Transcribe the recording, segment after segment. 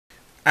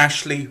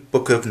Ashley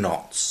Book of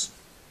Knots.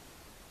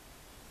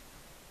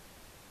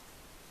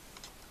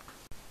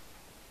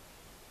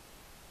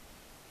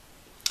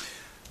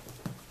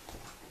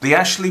 The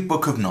Ashley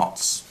Book of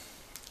Knots.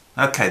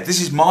 Okay,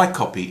 this is my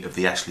copy of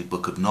the Ashley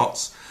Book of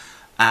Knots,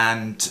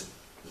 and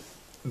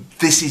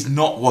this is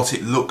not what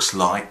it looks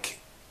like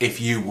if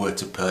you were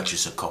to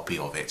purchase a copy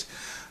of it.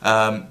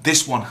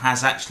 This one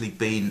has actually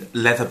been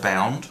leather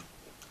bound,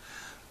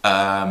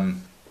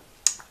 and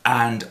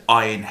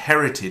I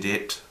inherited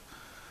it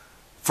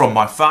from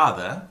my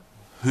father,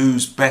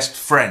 whose best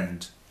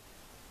friend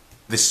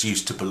this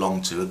used to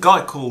belong to, a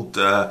guy called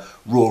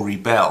Rory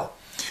Bell.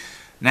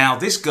 Now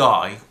this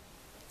guy,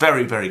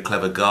 very, very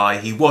clever guy,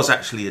 he was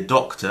actually a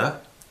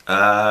doctor,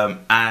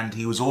 and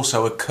he was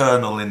also a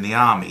colonel in the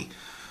army,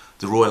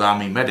 the Royal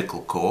Army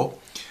Medical Corps,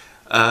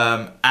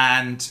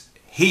 and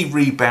he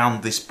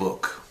rebound this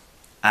book,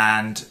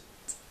 and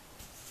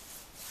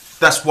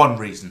that's one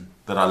reason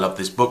that I love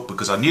this book,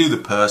 because I knew the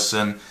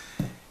person,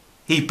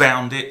 he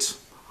bound it.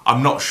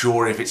 I'm not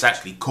sure if it's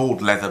actually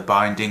called leather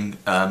binding.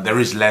 There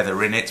is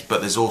leather in it,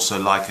 but there's also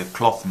like a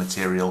cloth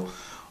material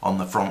on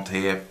the front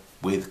here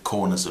with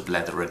corners of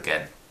leather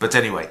again. But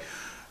anyway,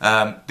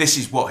 this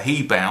is what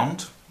he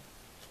bound,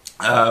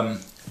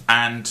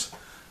 and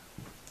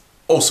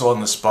also on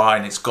the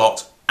spine it's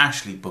got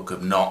Ashley Book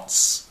of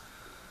Knots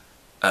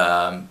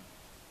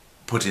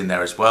put in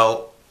there as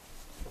well,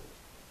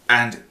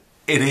 and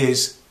it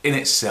is in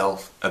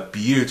itself a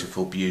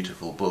beautiful,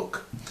 beautiful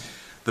book.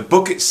 The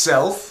book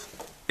itself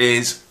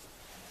is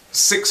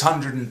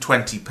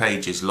 620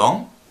 pages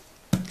long,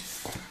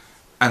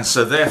 and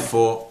so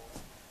therefore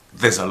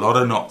there's a lot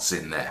of knots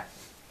in there.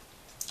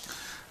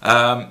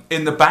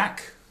 In the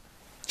back,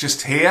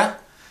 just here,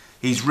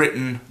 he's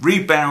written,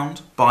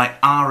 rebound by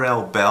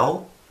R.L.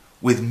 Bell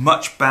with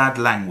much bad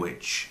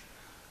language,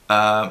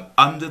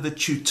 under the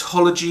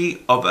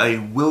tutelage of a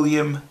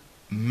William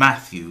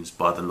Matthews,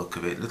 by the look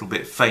of it. A little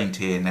bit faint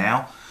here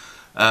now.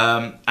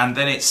 And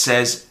then it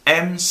says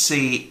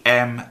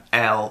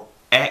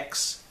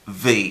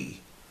MCMLXV,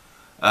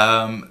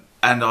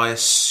 and I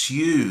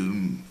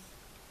assume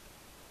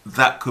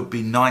that could be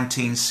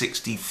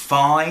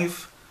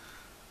 1965.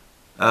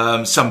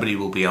 Somebody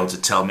will be able to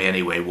tell me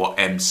anyway what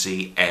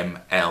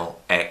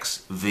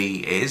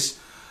MCMLXV is.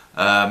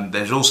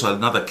 There's also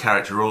another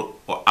character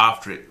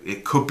after it.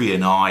 It could be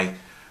an I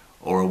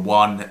or a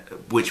 1,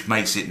 which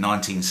makes it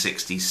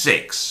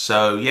 1966.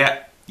 So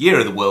yeah, year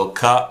of the World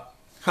Cup.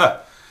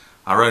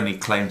 Our only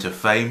claim to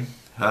fame.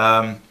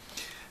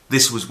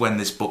 This was when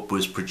this book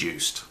was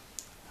produced.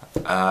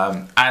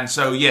 And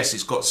so yes,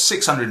 it's got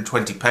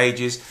 620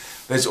 pages.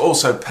 There's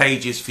also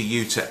pages for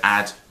you to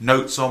add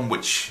notes on,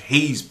 which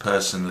he's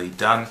personally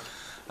done.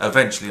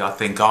 Eventually I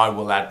think I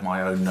will add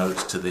my own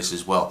notes to this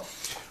as well.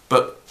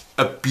 But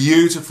a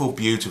beautiful,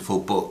 beautiful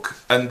book.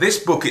 And this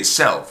book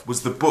itself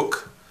was the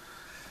book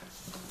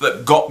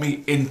that got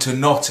me into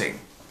knotting.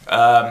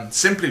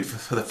 Simply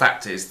for the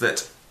fact is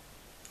that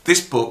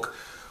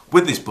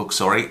with this book,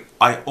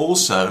 I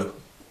also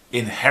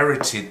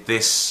inherited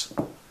this,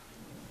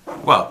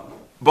 well,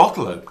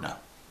 bottle opener.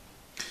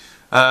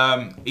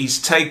 He's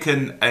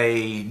taken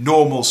a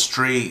normal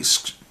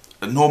steel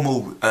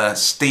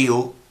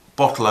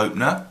bottle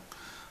opener.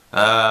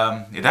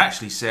 It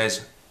actually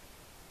says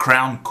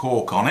Crown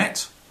Cork on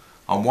it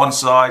on one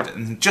side,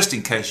 and just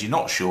in case you're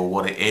not sure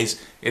what it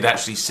is, it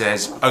actually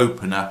says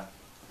opener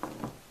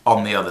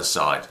on the other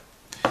side.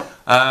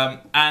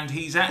 And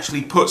he's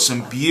actually put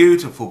some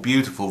beautiful,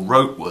 beautiful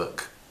rope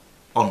work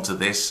onto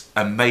this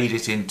and made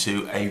it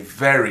into a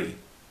very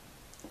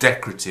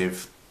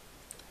decorative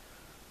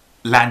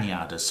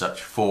lanyard as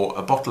such for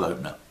a bottle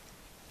opener.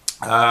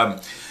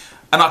 And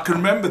I can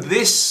remember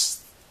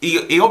this,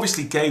 he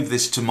obviously gave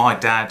this to my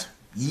dad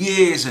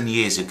years and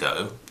years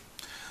ago,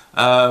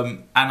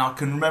 and I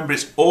can remember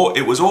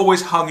it was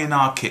always hung in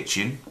our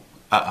kitchen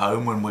at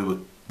home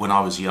when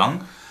I was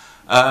young.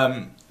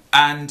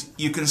 And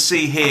you can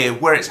see here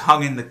where it's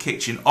hung in the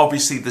kitchen,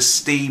 obviously the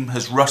steam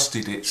has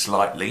rusted it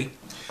slightly,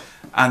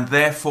 and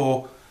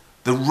therefore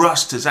the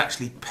rust has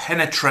actually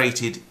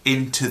penetrated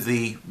into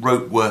the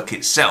rope work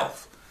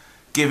itself,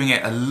 giving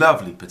it a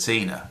lovely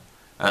patina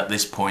at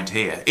this point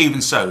here.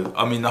 Even so,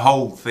 I mean, the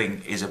whole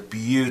thing is a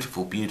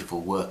beautiful,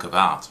 beautiful work of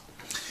art.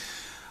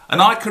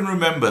 And I can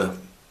remember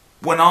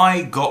when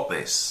I got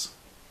this,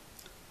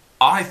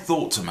 I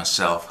thought to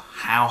myself,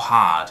 how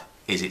hard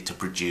is it to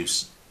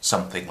produce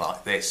something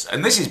like this?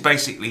 And this is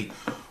basically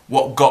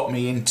what got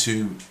me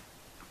into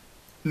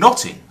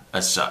knotting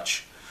as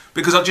such,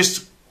 because I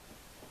just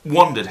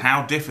wondered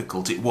how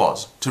difficult it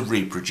was to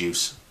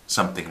reproduce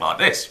something like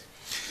this.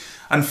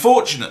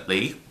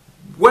 Unfortunately,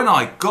 when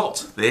I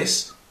got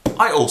this,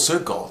 I also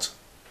got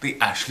the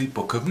Ashley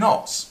Book of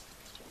Knots.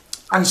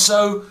 And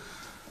so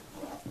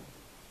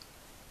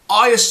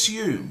I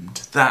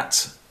assumed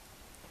that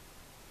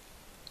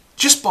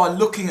just by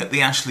looking at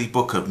the Ashley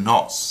Book of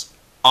Knots,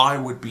 I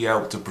would be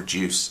able to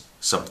produce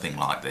something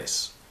like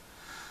this.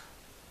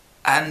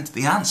 And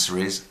the answer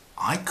is,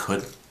 I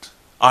couldn't.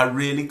 I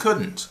really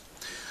couldn't.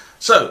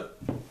 So,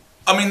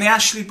 I mean, the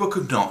Ashley Book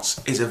of Knots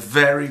is a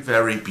very,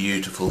 very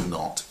beautiful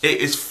knot.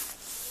 It is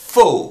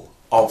full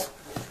of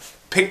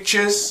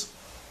pictures,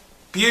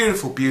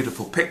 beautiful,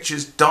 beautiful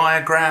pictures,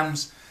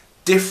 diagrams,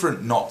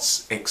 different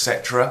knots,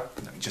 etc.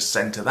 Let me just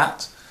center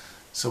that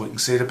so we can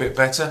see it a bit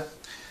better.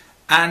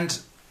 And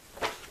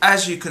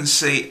as you can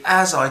see,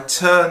 as I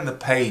turn the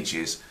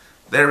pages,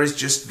 there is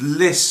just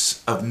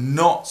lists of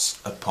knots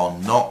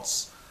upon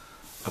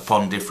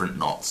different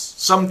knots.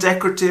 Some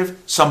decorative,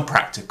 some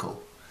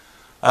practical.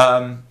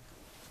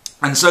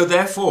 And so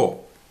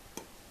therefore,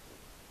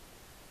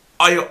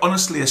 I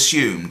honestly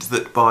assumed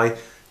that by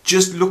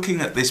just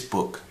looking at this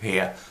book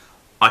here,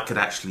 I could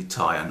actually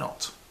tie a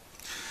knot.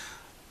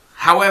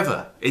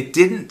 However, it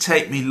didn't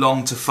take me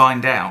long to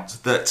find out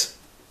that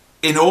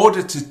in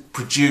order to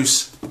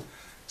produce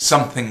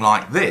something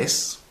like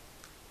this,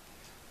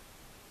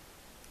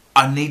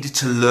 I needed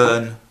to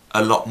learn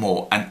a lot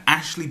more. And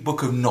Ashley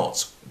Book of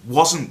Knots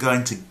wasn't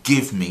going to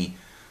give me,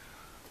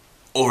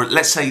 or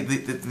let's say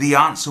the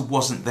answer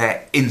wasn't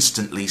there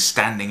instantly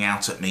standing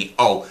out at me,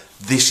 oh,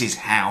 this is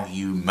how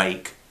you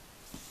make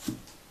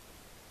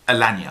a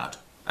lanyard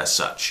as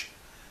such.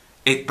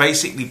 It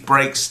basically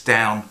breaks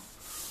down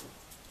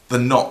the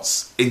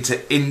knots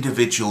into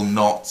individual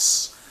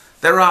knots.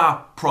 There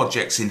are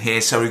projects in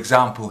here, so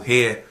example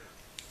here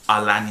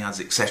are lanyards,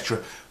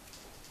 etc.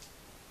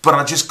 But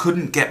I just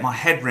couldn't get my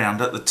head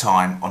round at the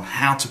time on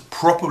how to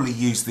properly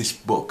use this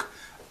book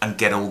and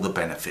get all the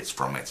benefits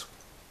from it.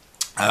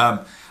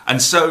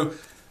 And so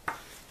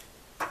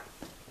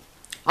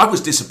I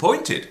was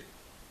disappointed.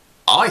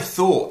 I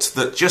thought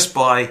that just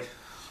by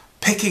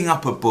picking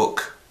up a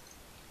book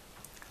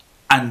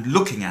and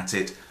looking at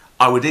it,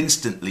 I would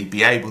instantly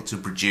be able to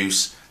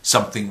produce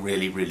something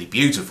really, really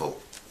beautiful.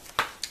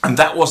 And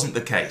that wasn't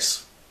the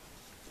case.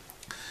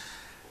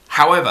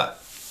 However,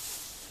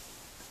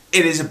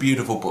 it is a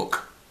beautiful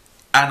book,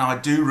 and I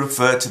do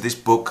refer to this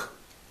book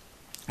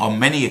on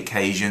many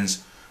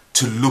occasions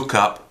to look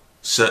up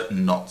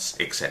certain knots,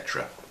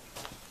 etc.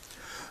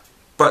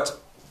 But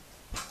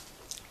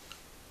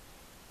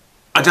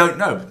I don't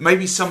know,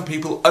 maybe some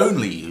people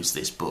only use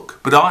this book,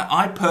 but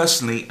I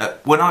personally,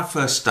 when I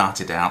first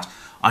started out,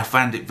 I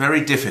found it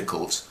very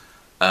difficult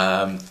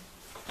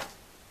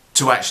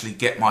to actually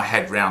get my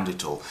head round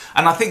it all.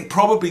 And I think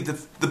probably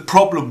the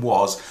problem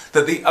was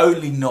that the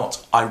only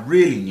knot I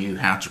really knew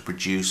how to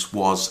produce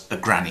was a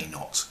granny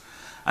knot.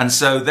 And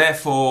so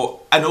therefore,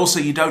 and also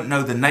you don't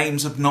know the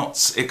names of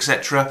knots,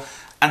 etc.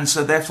 And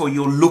so therefore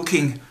you're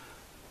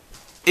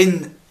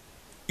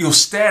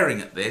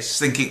staring at this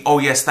thinking, oh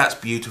yes, that's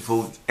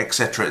beautiful,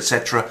 etc,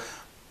 etc.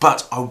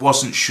 But I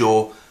wasn't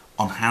sure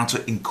on how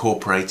to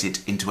incorporate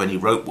it into any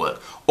rope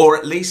work. Or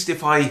at least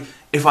if I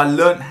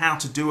learned how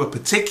to do a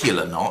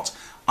particular knot,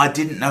 I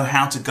didn't know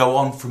how to go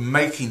on from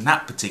making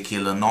that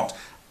particular knot,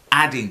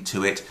 adding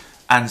to it,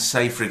 and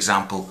say, for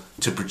example,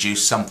 to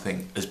produce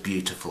something as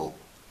beautiful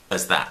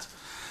as that.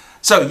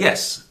 So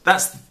yes,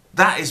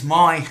 that is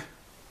my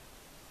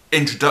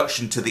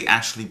introduction to the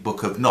Ashley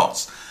Book of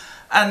Knots.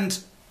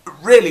 And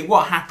really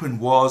what happened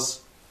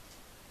was,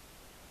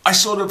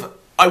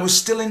 I was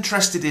still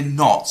interested in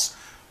knots,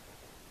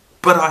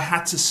 but I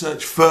had to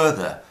search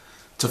further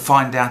to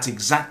find out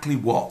exactly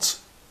what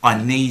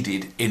I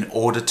needed in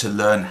order to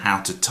learn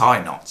how to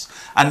tie knots.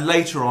 And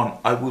later on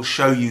I will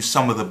show you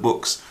some of the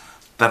books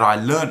that I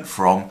learnt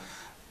from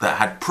that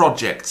had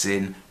projects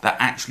in that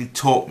actually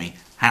taught me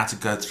how to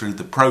go through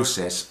the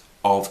process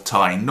of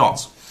tying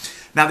knots.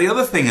 Now the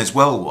other thing as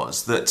well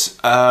was that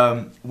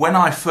when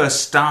I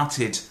first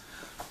started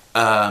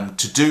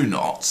to do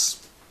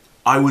knots,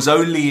 I was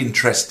only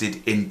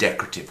interested in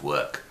decorative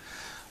work.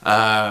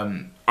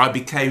 I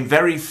became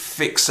very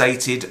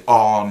fixated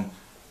on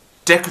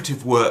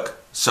decorative work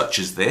such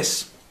as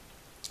this,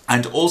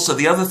 and also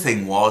the other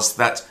thing was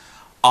that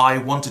I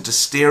wanted to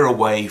steer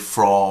away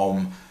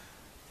from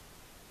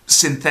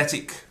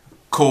synthetic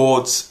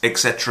cords,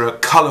 etc.,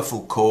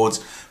 colourful cords,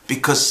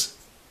 because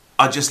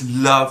I just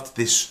loved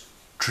this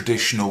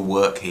traditional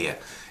work here.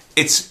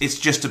 It's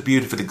just a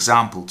beautiful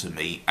example to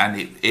me,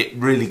 and it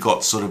really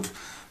got sort of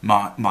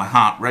my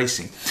heart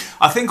racing.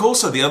 I think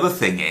also the other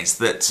thing is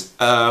that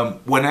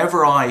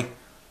whenever I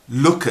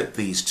look at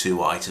these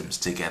two items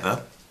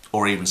together,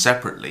 or even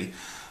separately,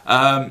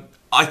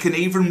 I can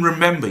even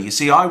remember, you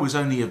see, I was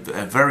only a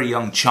very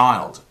young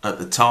child at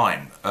the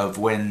time of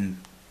when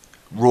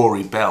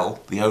Rory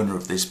Bell, the owner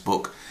of this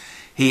book,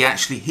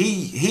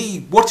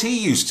 what he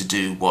used to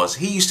do was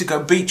he used to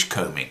go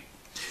beachcombing,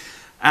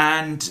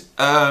 and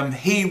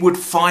he would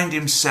find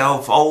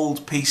himself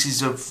old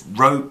pieces of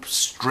rope,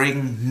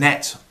 string,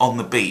 net on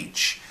the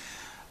beach.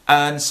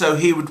 And so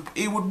he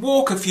would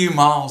walk a few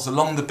miles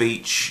along the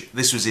beach.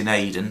 This was in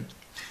Aden,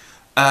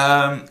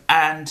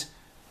 and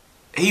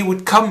he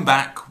would come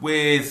back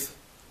with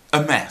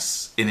a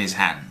mess in his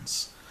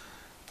hands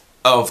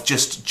of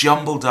just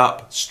jumbled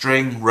up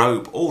string,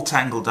 rope, all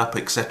tangled up,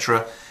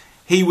 etc.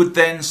 He would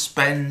then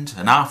spend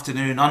an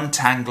afternoon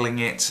untangling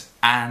it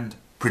and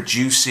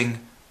producing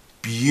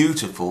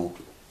beautiful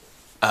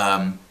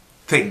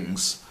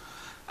things.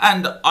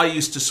 And I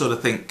used to sort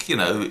of think, you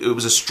know, it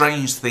was a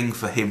strange thing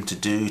for him to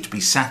do, to be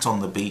sat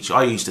on the beach.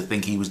 I used to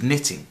think he was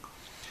knitting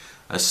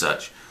as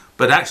such.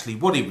 But actually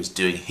what he was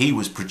doing, he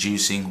was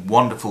producing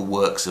wonderful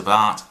works of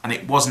art. And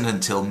it wasn't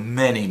until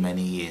many,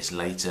 many years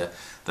later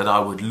that I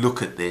would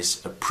look at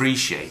this,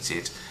 appreciate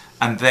it,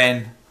 and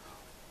then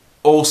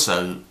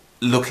also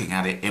looking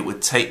at it, it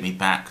would take me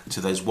back to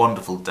those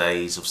wonderful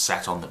days of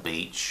sat on the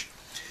beach,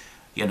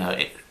 you know,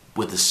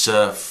 with the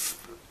surf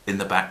in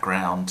the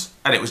background,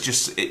 and it was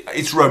just,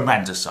 it's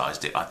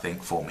romanticised it, I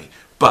think, for me.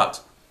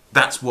 But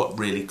that's what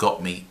really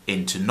got me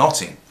into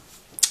knotting.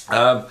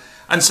 And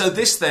so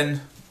this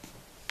then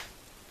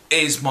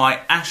is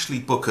my Ashley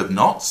Book of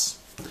Knots.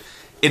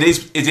 It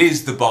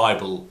is the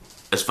Bible,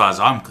 as far as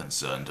I'm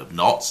concerned, of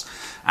knots.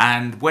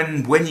 And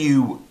when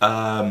you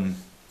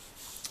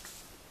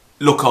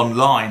look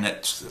online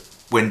at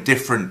when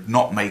different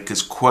knot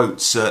makers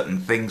quote certain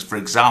things, for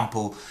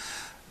example,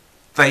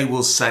 they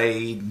will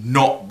say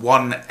knot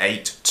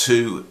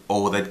 182,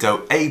 or they'd go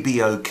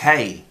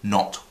ABOK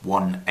knot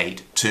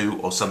 182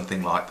 or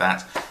something like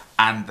that,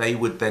 and they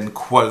would then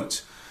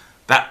quote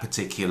that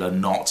particular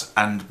knot,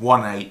 and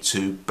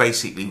 182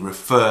 basically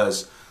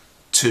refers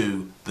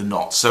to the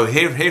knot. So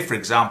here for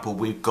example,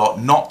 we've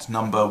got knot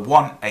number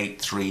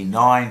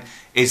 1839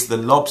 is the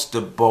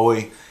lobster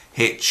buoy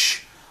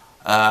hitch,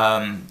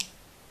 and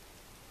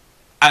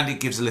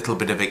it gives a little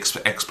bit of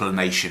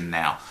explanation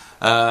now.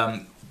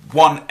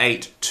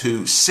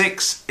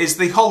 1826 is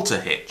the halter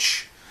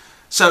hitch.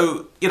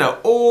 So, you know,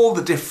 all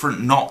the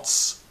different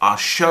knots are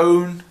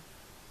shown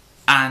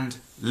and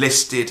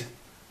listed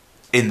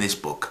in this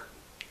book.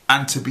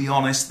 And to be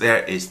honest,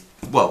 there is,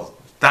 well,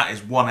 that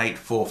is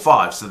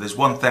 1845. So there's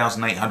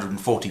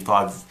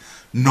 1845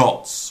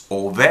 knots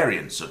or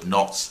variants of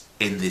knots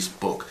in this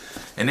book.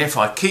 And if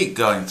I keep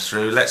going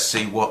through, let's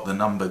see what the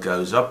number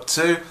goes up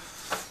to.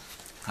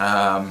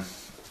 And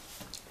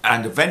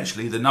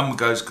eventually the number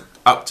goes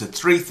up to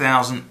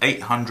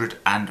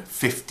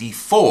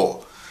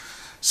 3,854.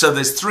 So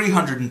there's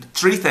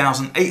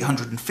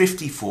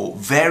 3,854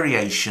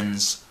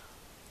 variations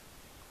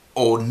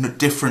or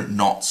different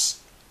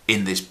knots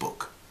in this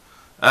book.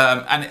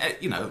 And,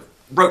 you know,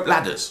 rope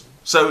ladders.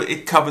 So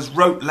it covers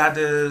rope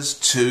ladders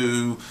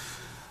to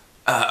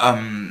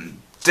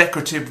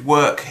decorative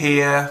work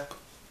here,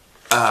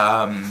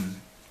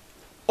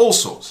 all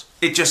sorts.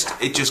 It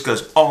just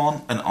goes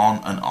on and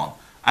on and on.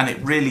 And it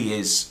really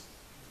is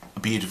a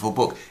beautiful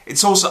book.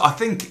 It's also, I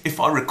think, if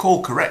I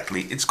recall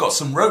correctly, it's got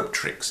some rope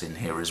tricks in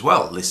here as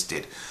well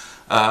listed.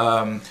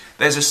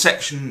 There's a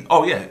section,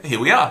 oh yeah, here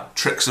we are,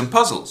 tricks and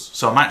puzzles.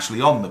 So I'm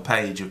actually on the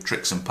page of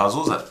tricks and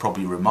puzzles. That's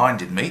probably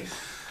reminded me.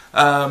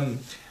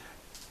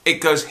 It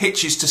goes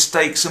hitches to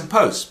stakes and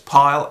posts,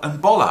 pile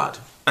and bollard.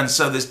 And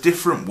so there's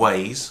different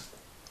ways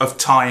of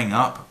tying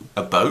up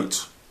a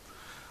boat.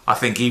 I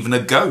think even a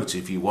goat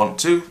if you want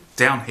to.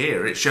 Down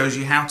here it shows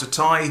you how to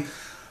tie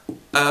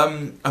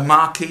a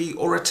marquee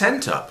or a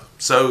tent up,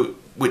 so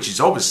which is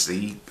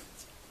obviously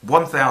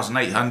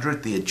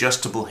 1800, the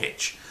adjustable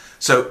hitch.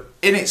 So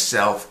in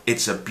itself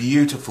it's a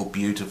beautiful,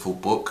 beautiful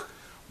book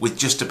with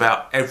just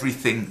about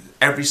everything,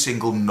 every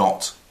single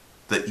knot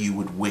that you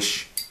would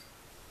wish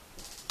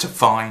to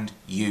find,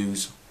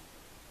 use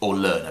or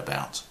learn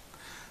about.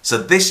 So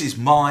this is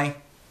my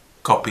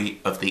copy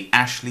of the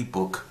Ashley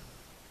Book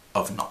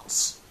of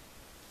Knots.